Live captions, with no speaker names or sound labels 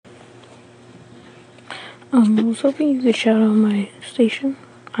I was hoping you could shout out my station,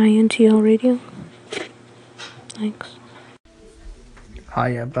 INTL Radio. Thanks.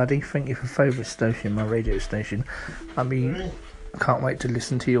 Hiya, buddy. Thank you for favourite station, my radio station. I can't wait to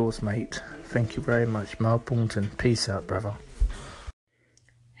listen to yours, mate. Thank you very much, Mel Bourton. Peace out, brother.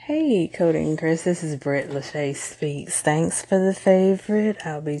 Hey, Cody and Chris, this is Britt Lachey Speaks. Thanks for the favorite.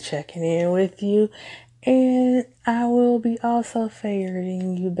 I'll be checking in with you, and I will be also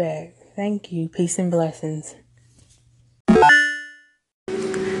favoriting you back. Thank you. Peace and blessings.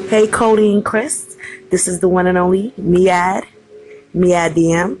 Hey, Cody and Chris. This is the one and only Miad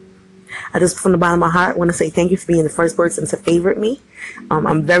DM. I just, from the bottom of my heart, want to say thank you for being the first person to favorite me.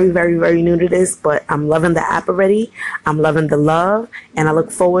 I'm very, very, very new to this, but I'm loving the app already. I'm loving the love, and I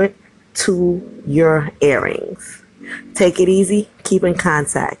look forward to your airings. Take it easy. Keep in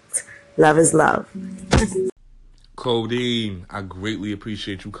contact. Love is love. Codeine, I greatly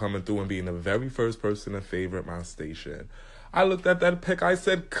appreciate you coming through and being the very first person to favorite my station. I looked at that pic, I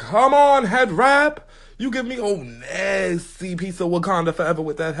said, come on, head wrap. You give me a nasty piece of Wakanda forever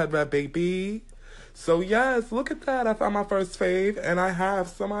with that head wrap, baby. So yes, look at that. I found my first fave, and I have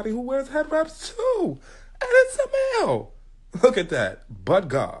somebody who wears head wraps too. And it's a male. Look at that. But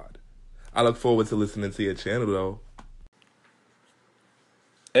God. I look forward to listening to your channel, though.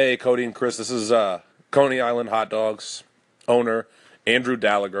 Hey, Cody and Chris, this is Coney Island Hot Dogs owner Andrew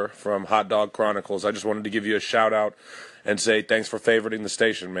Gallagher from Hot Dog Chronicles. I just wanted to give you a shout out and say thanks for favoriting the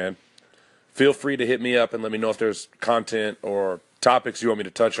station, man. Feel free to hit me up and let me know if there's content or topics you want me to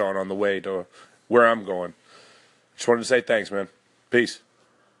touch on the way to where I'm going. Just wanted to say thanks, man. Peace.